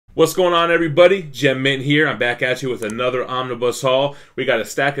What's going on, everybody? Gem Mint here. I'm back at you with another Omnibus haul. We got a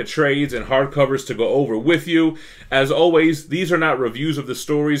stack of trades and hardcovers to go over with you. As always, these are not reviews of the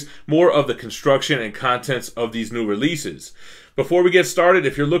stories, more of the construction and contents of these new releases. Before we get started,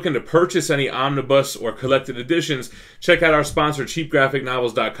 if you're looking to purchase any Omnibus or collected editions, check out our sponsor,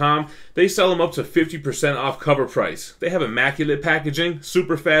 cheapgraphicnovels.com. They sell them up to 50% off cover price. They have immaculate packaging,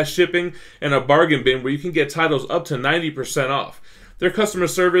 super fast shipping, and a bargain bin where you can get titles up to 90% off. Their customer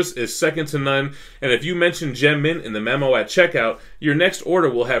service is second to none, and if you mention Gem Mint in the memo at checkout, your next order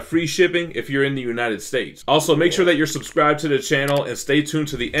will have free shipping if you're in the United States. Also, make sure that you're subscribed to the channel and stay tuned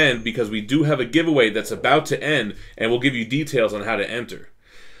to the end because we do have a giveaway that's about to end, and we'll give you details on how to enter.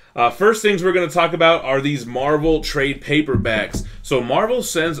 First things we're going to talk about are these Marvel trade paperbacks. So Marvel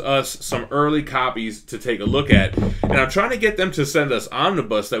sends us some early copies to take a look at, and I'm trying to get them to send us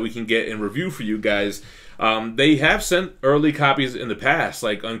Omnibus that we can get and review for you guys. They have sent early copies in the past,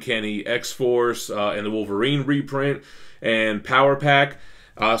 like Uncanny X-Force and the Wolverine reprint and Power Pack.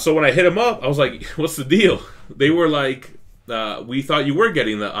 So when I hit them up, I was like, what's the deal? They were like, we thought you were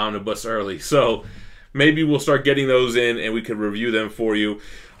getting the Omnibus early. So maybe we'll start getting those in and we could review them for you.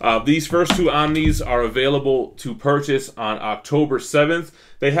 These first two Omnis are available to purchase on October 7th.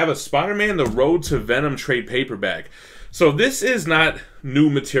 They have a Spider-Man The Road to Venom trade paperback. So this is not new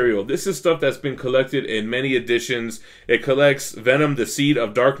material. This is stuff that's been collected in many editions. It collects Venom, the Seed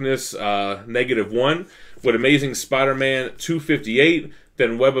of Darkness, -1, with Amazing Spider-Man 258,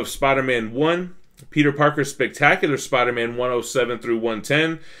 then Web of Spider-Man 1, Peter Parker's Spectacular Spider-Man 107 through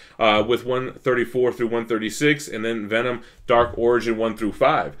 110, with 134 through 136, and then Venom Dark Origin 1 through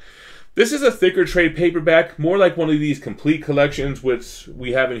 5. This is a thicker trade paperback, more like one of these complete collections, which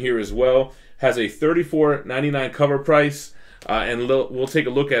we have in here as well. Has a $34.99 cover price, and we'll take a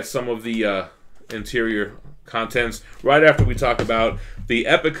look at some of the interior contents right after we talk about the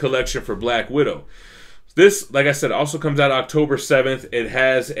Epic Collection for Black Widow. This, like I said, also comes out October 7th. It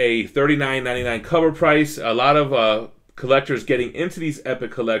has a $39.99 cover price. A lot of collectors getting into these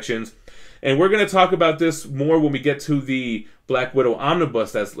Epic Collections. And we're going to talk about this more when we get to the Black Widow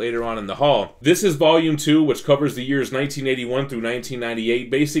Omnibus that's later on in the haul. This is Volume 2, which covers the years 1981 through 1998.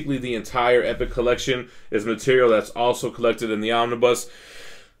 Basically, the entire Epic Collection is material that's also collected in the Omnibus.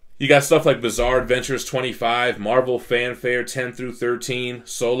 You got stuff like Bizarre Adventures 25, Marvel Fanfare 10 through 13,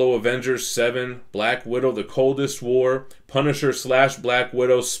 Solo Avengers 7, Black Widow The Coldest War, Punisher / Black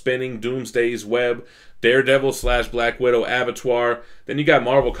Widow Spinning Doomsday's Web, Daredevil / Black Widow Abattoir. Then you got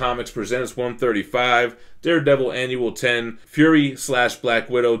Marvel Comics Presents 135, Daredevil Annual 10, Fury / Black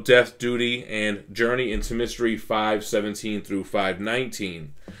Widow Death Duty, and Journey into Mystery 517 through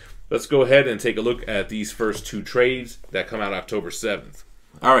 519. Let's go ahead and take a look at these first two trades that come out October 7th.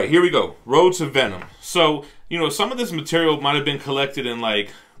 All right, here we go. Road to Venom. So, you know, some of this material might have been collected in like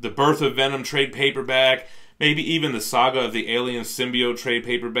the Birth of Venom trade paperback, maybe even the Saga of the Alien Symbiote trade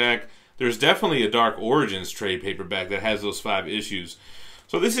paperback. There's definitely a Dark Origins trade paperback that has those 5 issues.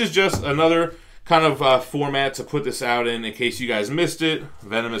 So this is just another kind of format to put this out in case you guys missed it.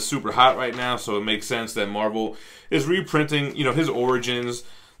 Venom is super hot right now, so it makes sense that Marvel is reprinting, you know, his origins,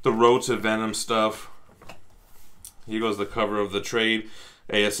 the Road to Venom stuff. Here goes the cover of the trade,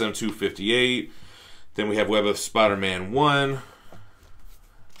 ASM 258. Then we have Web of Spider-Man 1.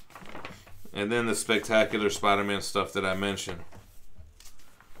 And then the Spectacular Spider-Man stuff that I mentioned.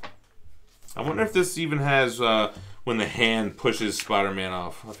 I wonder if this even has when the hand pushes Spider-Man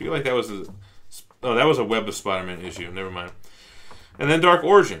off. I feel like that was a Web of Spider-Man issue. Never mind. And then Dark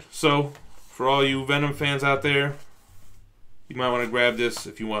Origin. So for all you Venom fans out there, you might want to grab this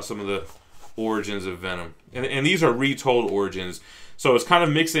if you want some of the origins of Venom. And these are retold origins. So it's kind of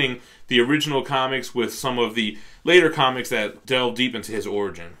mixing the original comics with some of the later comics that delve deep into his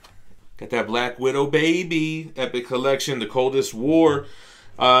origin. Got that Black Widow baby, Epic Collection, The Coldest War.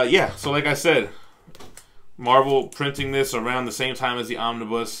 Yeah, so like I said, Marvel printing this around the same time as the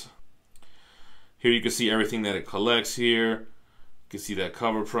Omnibus. Here you can see everything that it collects here. You can see that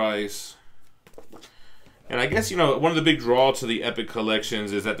cover price. And I guess, you know, one of the big draws to the Epic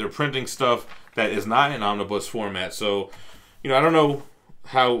Collections is that they're printing stuff that is not in Omnibus format. So, you know, I don't know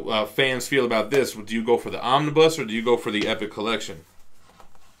how fans feel about this. Do you go for the Omnibus or do you go for the Epic Collection?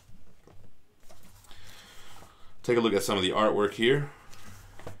 Take a look at some of the artwork here.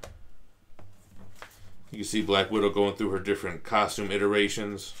 You can see Black Widow going through her different costume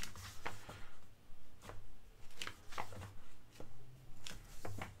iterations.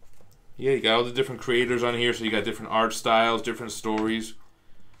 Yeah, you got all the different creators on here, so you got different art styles, different stories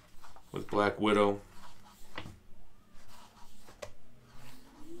with Black Widow.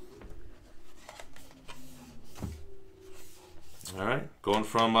 All right, go Going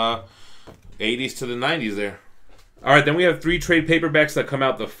from 80s to the 90s there. All right, then we have 3 trade paperbacks that come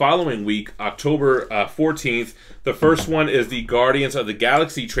out the following week, October 14th. The first one is the Guardians of the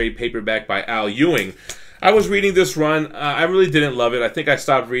Galaxy trade paperback by Al Ewing. I was reading this run. I really didn't love it. I think I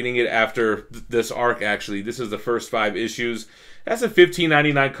stopped reading it after this arc, actually. This is the first 5 issues. That's a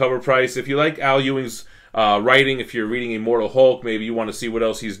 $15.99 cover price. If you like Al Ewing's writing, if you're reading Immortal Hulk, maybe you want to see what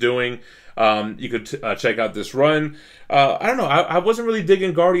else he's doing, you could check out this run. I don't know. I wasn't really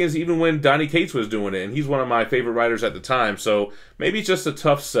digging Guardians even when Donny Cates was doing it, and he's one of my favorite writers at the time, so maybe it's just a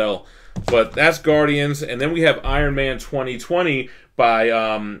tough sell. But that's Guardians, and then we have Iron Man 2020 by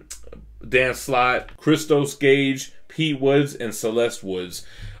Dan Slott, Christos Gage, Pete Woods, and Celeste Woods.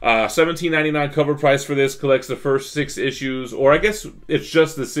 $17.99 cover price for this. Collects the first 6 issues, or I guess it's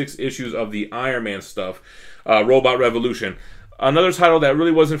just the 6 issues of the Iron Man stuff. Robot Revolution. Another title that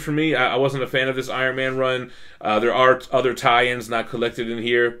really wasn't for me. I wasn't a fan of this Iron Man run. There are other tie-ins not collected in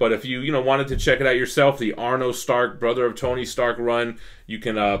here, but if you wanted to check it out yourself, the Arno Stark, brother of Tony Stark run, you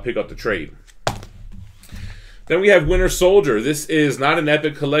can pick up the trade. Then we have Winter Soldier. This is not an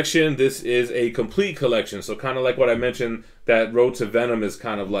epic collection. This is a complete collection. So kind of like what I mentioned, that Road to Venom is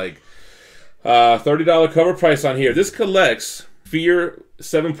kind of like $30 cover price on here. This collects Fear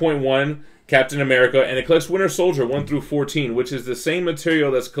 7.1, Captain America, and it collects Winter Soldier 1 through 14, which is the same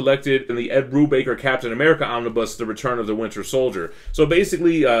material that's collected in the Ed Brubaker Captain America Omnibus, The Return of the Winter Soldier. So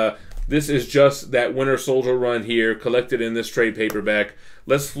basically, this is just that Winter Soldier run here, collected in this trade paperback.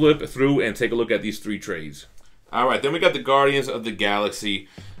 Let's flip through and take a look at these 3 trades. All right, then we got the Guardians of the Galaxy.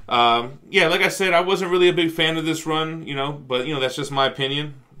 Yeah, like I said, I wasn't really a big fan of this run, but, that's just my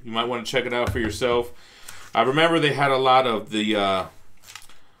opinion. You might want to check it out for yourself. I remember they had a lot of the,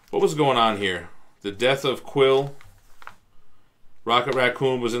 what was going on here? The death of Quill. Rocket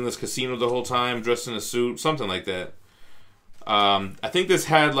Raccoon was in this casino the whole time, dressed in a suit, something like that. I think this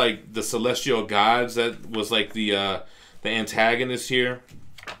had, like, the Celestial Gods that was, like, the antagonist here.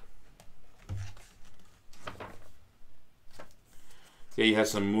 Yeah, you had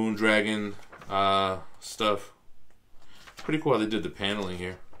some Moondragon stuff. Pretty cool how they did the paneling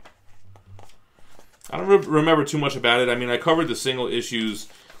here. I don't remember too much about it. I mean, I covered the single issues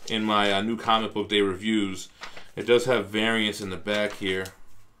in my new comic book day reviews. It does have variants in the back here.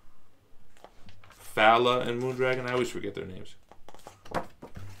 Fala and Moondragon. I always forget their names.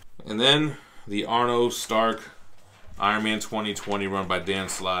 And then the Arno Stark Iron Man 2020 run by Dan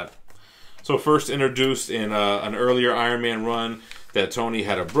Slott. So first introduced in an earlier Iron Man run, that Tony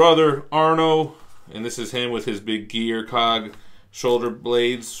had a brother, Arno, and this is him with his big gear cog, shoulder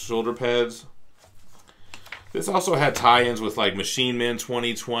blades, shoulder pads. This also had tie-ins with like Machine Man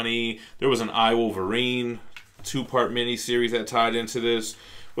 2020. There was an I, Wolverine 2-part miniseries that tied into this.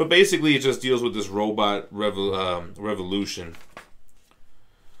 But basically it just deals with this robot revolution.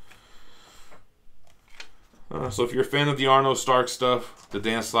 So if you're a fan of the Arno Stark stuff, the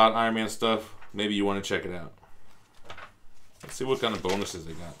Dan Slott Iron Man stuff, maybe you want to check it out. Let's see what kind of bonuses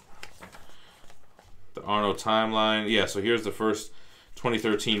they got. The Arno timeline. Yeah, so here's the first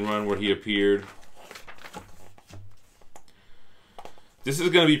 2013 run where he appeared. This is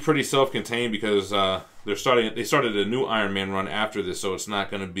going to be pretty self-contained because they started a new Iron Man run after this, so it's not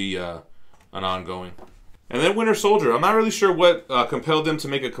going to be an ongoing. And then Winter Soldier. I'm not really sure what compelled them to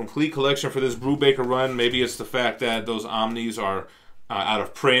make a complete collection for this Brubaker run. Maybe it's the fact that those Omnis are out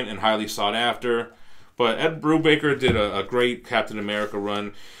of print and highly sought after. But Ed Brubaker did a great Captain America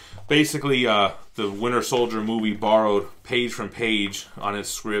run. Basically, the Winter Soldier movie borrowed page from page on its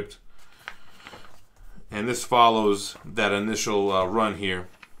script. And this follows that initial run here.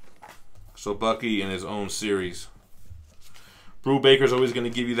 So Bucky in his own series. Brubaker's always going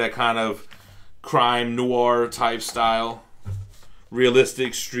to give you that kind of crime noir type style.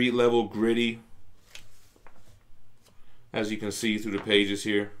 Realistic, street level, gritty. As you can see through the pages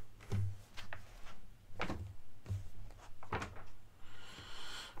here.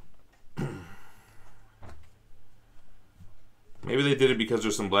 Maybe they did it because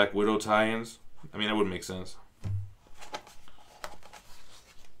there's some Black Widow tie-ins. I mean, that would make sense.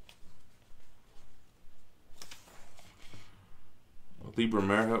 Lee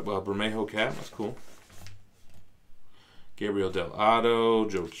Bermejo cap, that's cool. Gabriel Del Otto,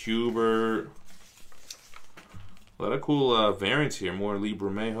 Joe Kubert. A lot of cool variants here. More Lee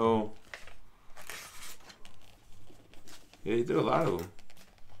Bermejo. Yeah, he did a lot of them.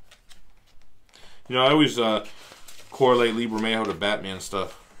 I always correlate Lee Bermejo to Batman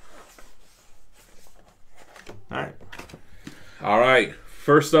stuff. All right.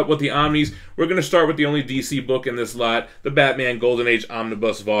 First up with the Omnis, we're going to start with the only DC book in this lot, the Batman Golden Age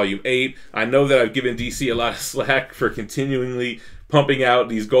Omnibus Volume 8. I know that I've given DC a lot of slack for continually pumping out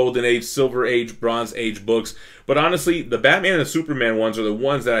these Golden Age, Silver Age, Bronze Age books. But honestly, the Batman and Superman ones are the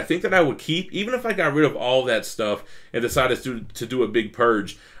ones that I think that I would keep, even if I got rid of all that stuff and decided to do a big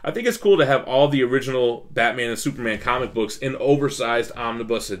purge. I think it's cool to have all the original Batman and Superman comic books in oversized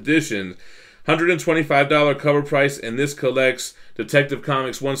omnibus editions. $125 cover price, and this collects Detective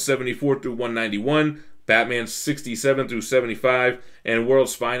Comics 174 through 191, Batman 67 through 75, and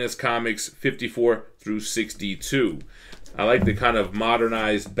World's Finest Comics 54 through 62. I like the kind of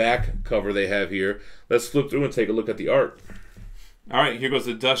modernized back cover they have here. Let's flip through and take a look at the art. All right, here goes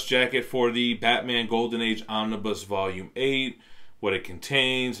the dust jacket for the Batman Golden Age Omnibus Volume 8, what it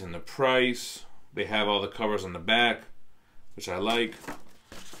contains and the price. They have all the covers on the back, which I like.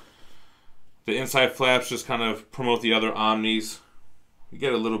 The inside flaps just kind of promote the other Omnis. You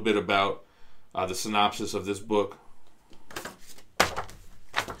get a little bit about the synopsis of this book.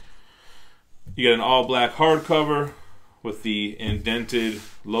 You get an all-black hardcover with the indented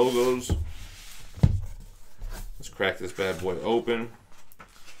logos. Let's crack this bad boy open.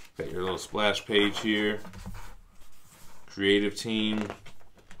 Got your little splash page here. Creative team.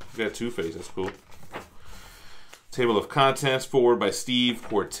 You got Two-Face, that's cool. Table of contents, forward by Steve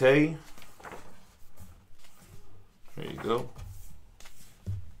Porte. There you go.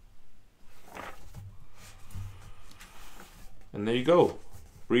 And there you go.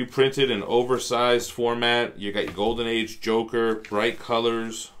 Reprinted in oversized format. You got your Golden Age Joker, bright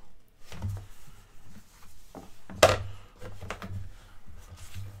colors.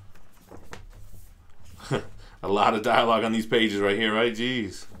 A lot of dialogue on these pages right here, right?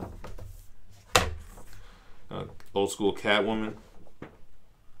 Jeez. Old school Catwoman.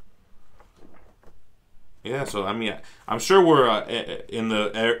 Yeah, so I mean, I'm sure we're in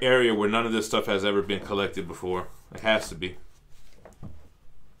the area where none of this stuff has ever been collected before. It has to be.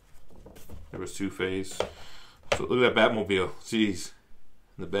 There was Two-Face. So look at that Batmobile. Jeez.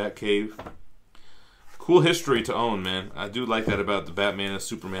 In the Batcave. Cool history to own, man. I do like that about the Batman and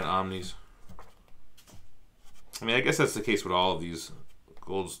Superman Omnis. I mean, I guess that's the case with all of these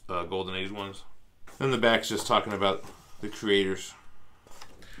Golden Age ones. Then the back's just talking about the creators.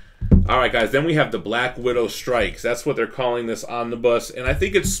 Alright guys, then we have the Black Widow Strikes. That's what they're calling this omnibus, and I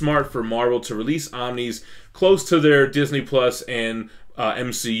think it's smart for Marvel to release omnis close to their Disney Plus and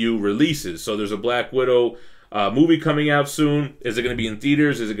MCU releases. So there's a Black Widow movie coming out soon. Is it going to be in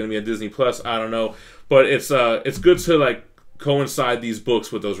theaters? Is it going to be on Disney Plus? I don't know. But it's good to like coincide these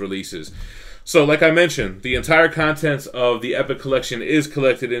books with those releases. So, like I mentioned, the entire contents of the Epic Collection is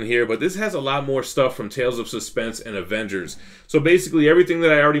collected in here, but this has a lot more stuff from Tales of Suspense and Avengers. So basically everything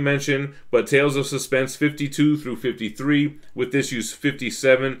that I already mentioned, but Tales of Suspense 52 through 53, with issues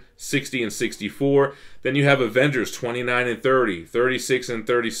 57, 60, and 64. Then you have Avengers 29 and 30, 36 and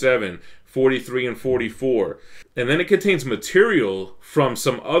 37, 43 and 44. And then it contains material from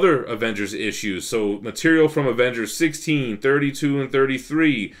some other Avengers issues. So material from Avengers 16, 32 and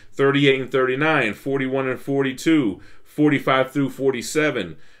 33, 38 and 39, 41 and 42, 45 through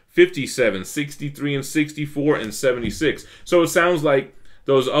 47, 57, 63 and 64, and 76. So it sounds like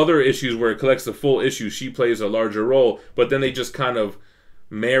those other issues where it collects the full issue, she plays a larger role, but then they just kind of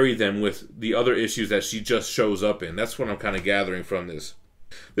marry them with the other issues that she just shows up in. That's what I'm kind of gathering from this.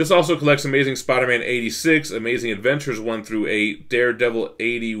 This also collects Amazing Spider-Man 86, Amazing Adventures 1 through 8, Daredevil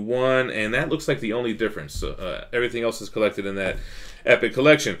 81, and that looks like the only difference. Everything else is collected in that Epic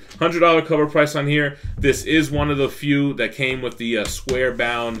Collection. $100 cover price on here. This is one of the few that came with the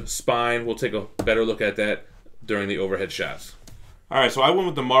square-bound spine. We'll take a better look at that during the overhead shots. Alright, so I went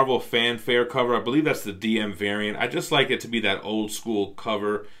with the Marvel Fanfare cover. I believe that's the DM variant. I just like it to be that old school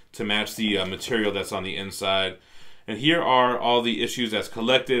cover to match the material that's on the inside. And here are all the issues that's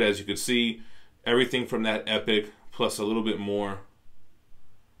collected. As you can see, everything from that Epic, plus a little bit more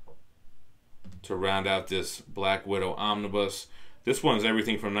to round out this Black Widow Omnibus. This one's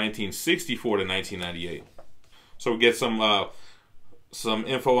everything from 1964 to 1998. So we get some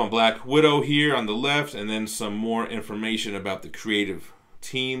info on Black Widow here on the left, and then some more information about the creative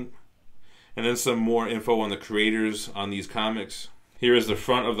team, and then some more info on the creators on these comics. Here is the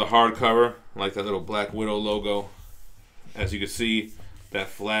front of the hardcover, like that little Black Widow logo. As you can see, that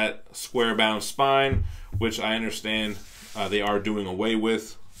flat square-bound spine, which I understand they are doing away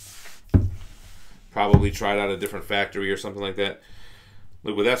with. Probably tried out a different factory or something like that.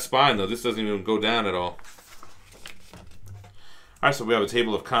 Look, with that spine, though, this doesn't even go down at all. Alright, so we have a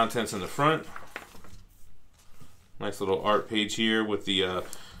table of contents in the front. Nice little art page here with the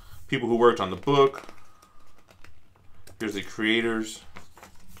people who worked on the book. Here's the creators.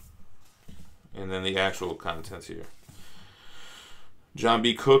 And then the actual contents here. John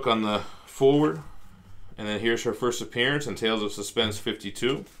B. Cook on the forward, And then here's her first appearance in Tales of Suspense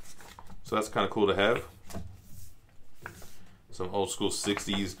 52. So that's kind of cool to have. Some old school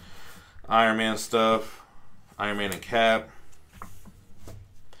 60s Iron Man stuff. Iron Man and Cap.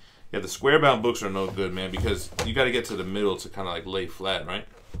 Yeah, the square bound books are no good, man, because you got to get to the middle to kind of like lay flat, right?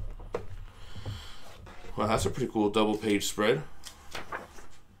 Well, that's a pretty cool double page spread.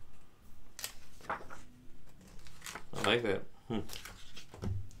 I like that.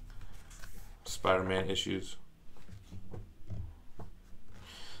 Spider-Man issues.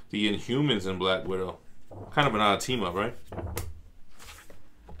 The Inhumans and Black Widow. Kind of an odd team up, right?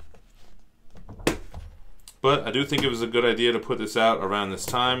 But I do think it was a good idea to put this out around this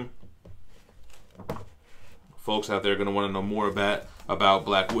time. Folks out there are going to want to know more about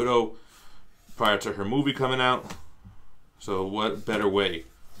Black Widow prior to her movie coming out. So what better way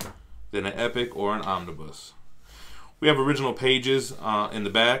than an epic or an omnibus? We have original pages in the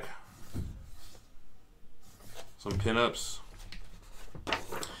back. Some pinups.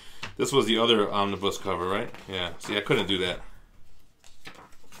 This was the other omnibus cover, right? Yeah. See, I couldn't do that.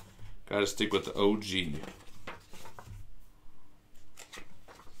 Gotta stick with the OG.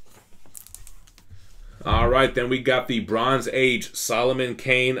 Alright, then we got the Bronze Age Solomon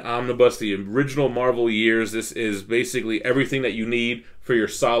Kane Omnibus, the original Marvel years. This is basically everything that you need for your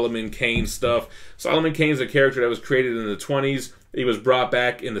Solomon Kane stuff. Solomon Kane is a character that was created in the 20s. He was brought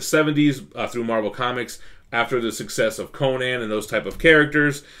back in the 70s through Marvel Comics after the success of Conan and those type of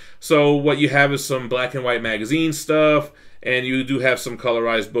characters. So what you have is some black and white magazine stuff, and you do have some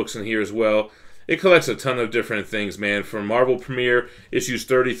colorized books in here as well. It collects a ton of different things, man. From Marvel Premiere, issues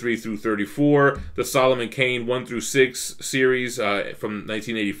 33 through 34, the Solomon Kane 1 through 6 series from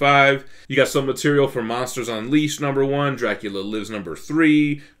 1985. You got some material for Monsters Unleashed #1, Dracula Lives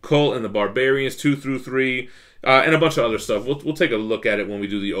 #3, Cult and the Barbarians 2 through 3, and a bunch of other stuff. We'll take a look at it when we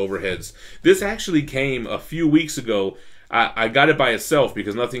do the overheads. This actually came a few weeks ago. I got it by itself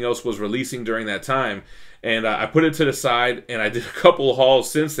because nothing else was releasing during that time. And I put it to the side, and I did a couple of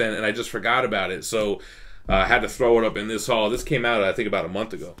hauls since then, and I just forgot about it. So I had to throw it up in this haul. This came out, I think, about a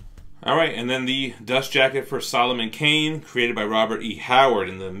month ago. All right, and then the dust jacket for Solomon Kane, created by Robert E. Howard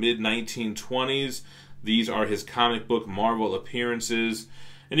in the mid-1920s. These are his comic book Marvel appearances.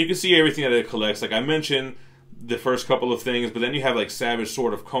 And you can see everything that it collects. Like I mentioned, the first couple of things, but then you have like Savage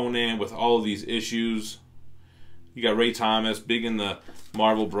Sword of Conan with all of these issues. You got Ray Thomas, big in the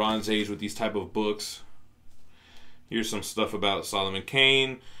Marvel Bronze Age with these type of books. Here's some stuff about Solomon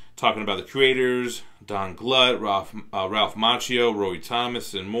Kane, talking about the creators, Don Glutt, Ralph Macchio, Roy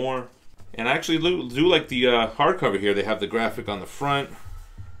Thomas, and more. And I actually do like the hardcover here. They have the graphic on the front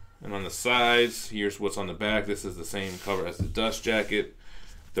and on the sides. Here's what's on the back. This is the same cover as the dust jacket.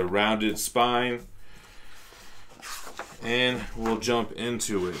 The rounded spine. And we'll jump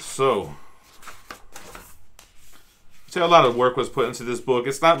into it. So, I'd say a lot of work was put into this book.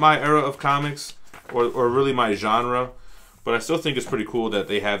 It's not my era of comics, or really my genre, but I still think it's pretty cool that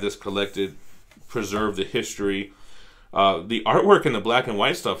they have this collected, preserve the history. The artwork and the black and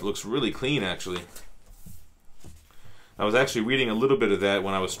white stuff looks really clean, actually. I was actually reading a little bit of that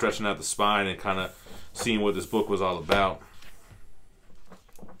when I was stretching out the spine and kind of seeing what this book was all about.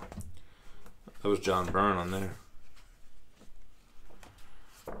 That was John Byrne on there.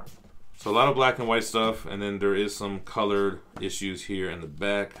 So a lot of black and white stuff, and then there is some colored issues here in the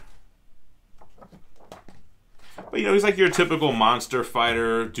back. But you know, he's like your typical monster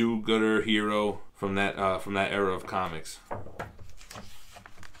fighter, do-gooder hero from that era of comics.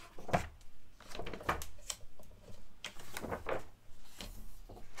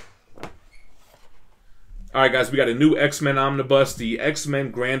 Alright guys, we got a new X-Men Omnibus, the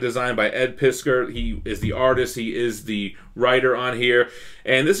X-Men Grand Design by Ed Piskor. He is the artist, he is the writer on here.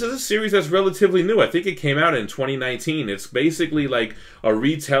 And this is a series that's relatively new. I think it came out in 2019. It's basically like a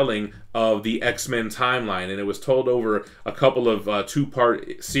retelling of the X-Men timeline, and it was told over a couple of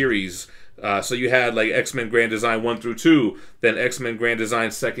two-part series. So you had like X-Men Grand Design 1 through 2, then X-Men Grand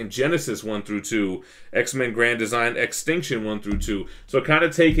Design Second Genesis 1 through 2, X-Men Grand Design Extinction 1 through 2. So kind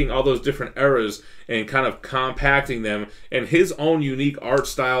of taking all those different eras and kind of compacting them in his own unique art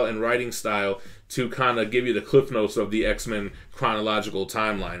style and writing style to kind of give you the cliff notes of the X-Men chronological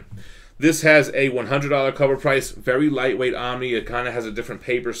timeline. This has a $100 cover price, very lightweight Omni. It kind of has a different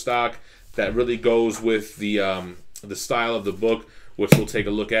paper stock that really goes with the style of the book, which we'll take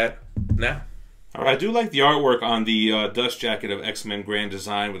a look at now. All right, I do like the artwork on the dust jacket of X-Men Grand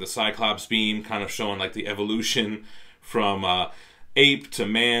Design with the Cyclops beam, kind of showing like the evolution from ape to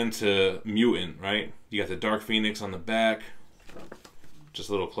man to mutant, right? You got the Dark Phoenix on the back. Just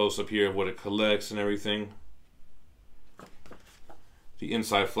a little close-up here of what it collects and everything. The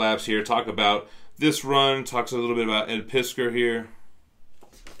inside flaps here talk about this run talks a little bit about Ed Piskor here.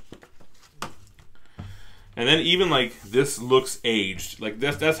 And then even like this looks aged. Like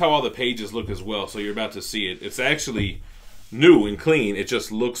that's how all the pages look as well. So you're about to see it. It's actually new and clean. It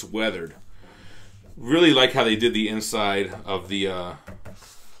just looks weathered. Really like how they did the inside of the,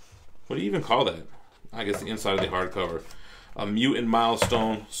 what do you even call that? I guess the inside of the hardcover. A mutant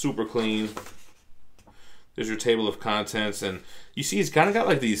milestone, super clean. There's your table of contents. And you see he's kind of got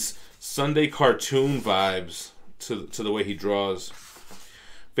like these Sunday cartoon vibes to the way he draws.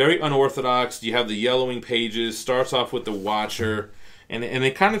 Very unorthodox. You have the yellowing pages. Starts off with the Watcher. And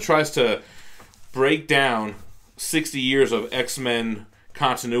it kind of tries to break down 60 years of X-Men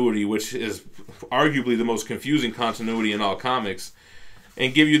continuity, which is arguably the most confusing continuity in all comics,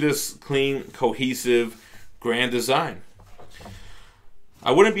 and give you this clean, cohesive, grand design.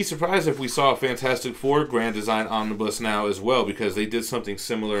 I wouldn't be surprised if we saw a Fantastic Four Grand Design Omnibus now as well, because they did something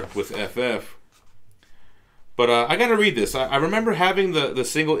similar with FF. But I gotta read this. I remember having the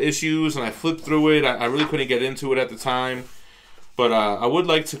single issues, and I flipped through it. I really couldn't get into it at the time. But I would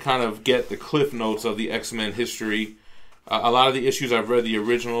like to kind of get the cliff notes of the X-Men history. A lot of the issues I've read the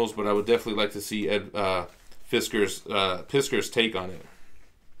originals, but I would definitely like to see Ed Piskor's take on it.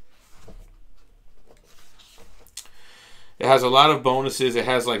 It has a lot of bonuses. It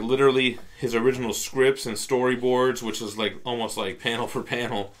has like literally his original scripts and storyboards, which is like almost like panel for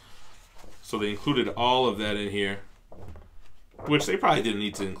panel. So they included all of that in here, which they probably didn't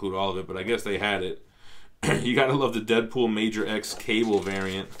need to include all of it, but I guess they had it. You gotta love the Deadpool Major X Cable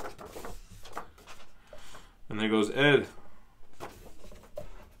variant. And there goes Ed.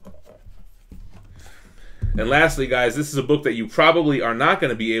 And lastly, guys, this is a book that you probably are not going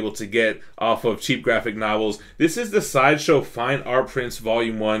to be able to get off of Cheap Graphic Novels. This is the Sideshow Fine Art Prints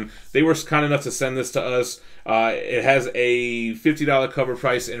Volume 1. They were kind enough to send this to us. It has a $50 cover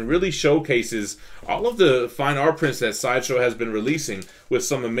price and really showcases all of the fine art prints that Sideshow has been releasing with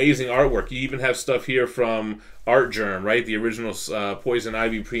some amazing artwork. You even have stuff here from Art Germ, right? The original Poison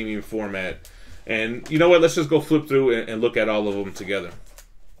Ivy premium format. And you know what? Let's just go flip through and look at all of them together.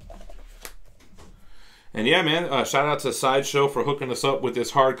 And yeah, man, shout out to Sideshow for hooking us up with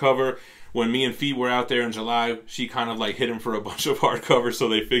this hardcover. When me and Fee were out there in July, she kind of like hit him for a bunch of hardcovers, so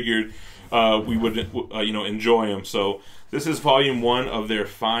they figured we would, you know, enjoy them. So this is volume 1 of their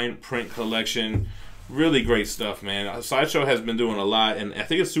fine print collection. Really great stuff, man. Sideshow has been doing a lot, and I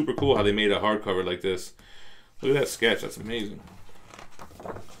think it's super cool how they made a hardcover like this. Look at that sketch. That's amazing.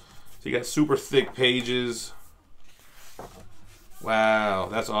 So you got super thick pages. Wow,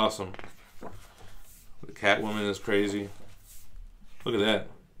 that's awesome. The Catwoman is crazy. Look at that.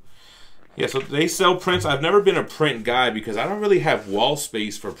 Yeah, so they sell prints. I've never been a print guy because I don't really have wall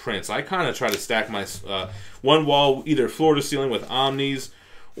space for prints. I kind of try to stack my one wall either floor to ceiling with omnis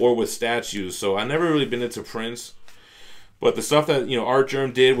or with statues. So I never really been into prints. But the stuff that, you know, Art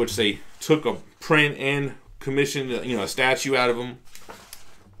Germ did, which they took a print and commissioned, you know, a statue out of them.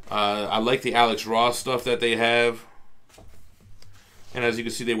 I like the Alex Ross stuff that they have. And as you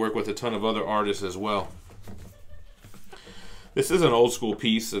can see, they work with a ton of other artists as well. This is an old school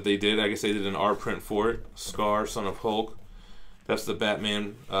piece that they did. I guess they did an art print for it. Scar, Son of Hulk. That's the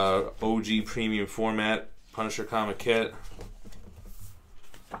Batman OG premium format. Punisher Comiquette.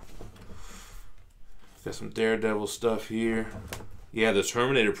 Got some Daredevil stuff here. Yeah, the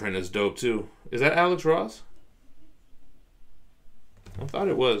Terminator print is dope too. Is that Alex Ross? I thought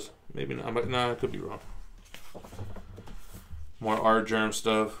it was. Maybe not. Nah, I could be wrong. More Art Germ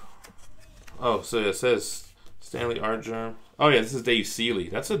stuff. Oh, so it says Stanley Art Germ. Oh yeah, this is Dave Seeley.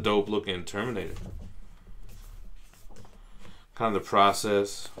 That's a dope looking Terminator. Kind of the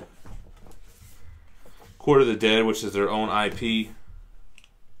Process. Court of the Dead, which is their own IP.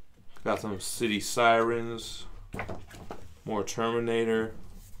 Got some City Sirens. More Terminator.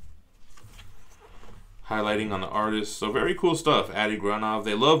 Highlighting on the artist. So very cool stuff. Adi Granov.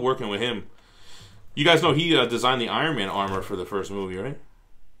 They love working with him. You guys know he designed the Iron Man armor for the first movie, right?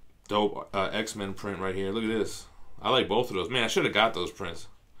 Dope X-Men print right here. Look at this. I like both of those. Man, I should have got those prints.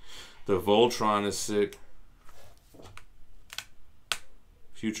 The Voltron is sick.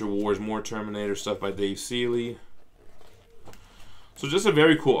 Future Wars, more Terminator stuff by Dave Seeley. So just a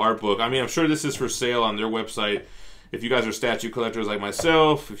very cool art book. I mean, I'm sure this is for sale on their website. If you guys are statue collectors like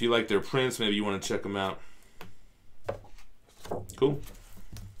myself, if you like their prints, maybe you want to check them out. Cool.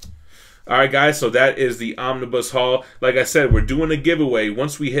 Alright guys, so that is the Omnibus haul. Like I said, we're doing a giveaway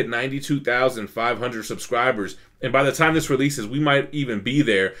once we hit 92,500 subscribers. And by the time this releases, we might even be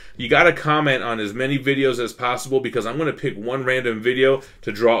there. You got to comment on as many videos as possible because I'm going to pick one random video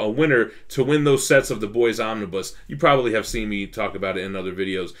to draw a winner to win those sets of the Boys Omnibus. You probably have seen me talk about it in other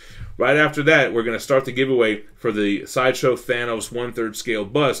videos. Right after that, we're going to start the giveaway for the Sideshow Thanos 1/3 scale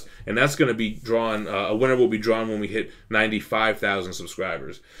bust, and that's going to be drawn, a winner will be drawn when we hit 95,000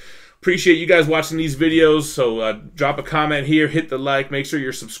 subscribers. Appreciate you guys watching these videos, so drop a comment here, hit the like, make sure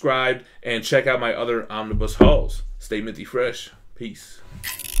you're subscribed, and check out my other Omnibus hauls. Stay minty fresh. Peace.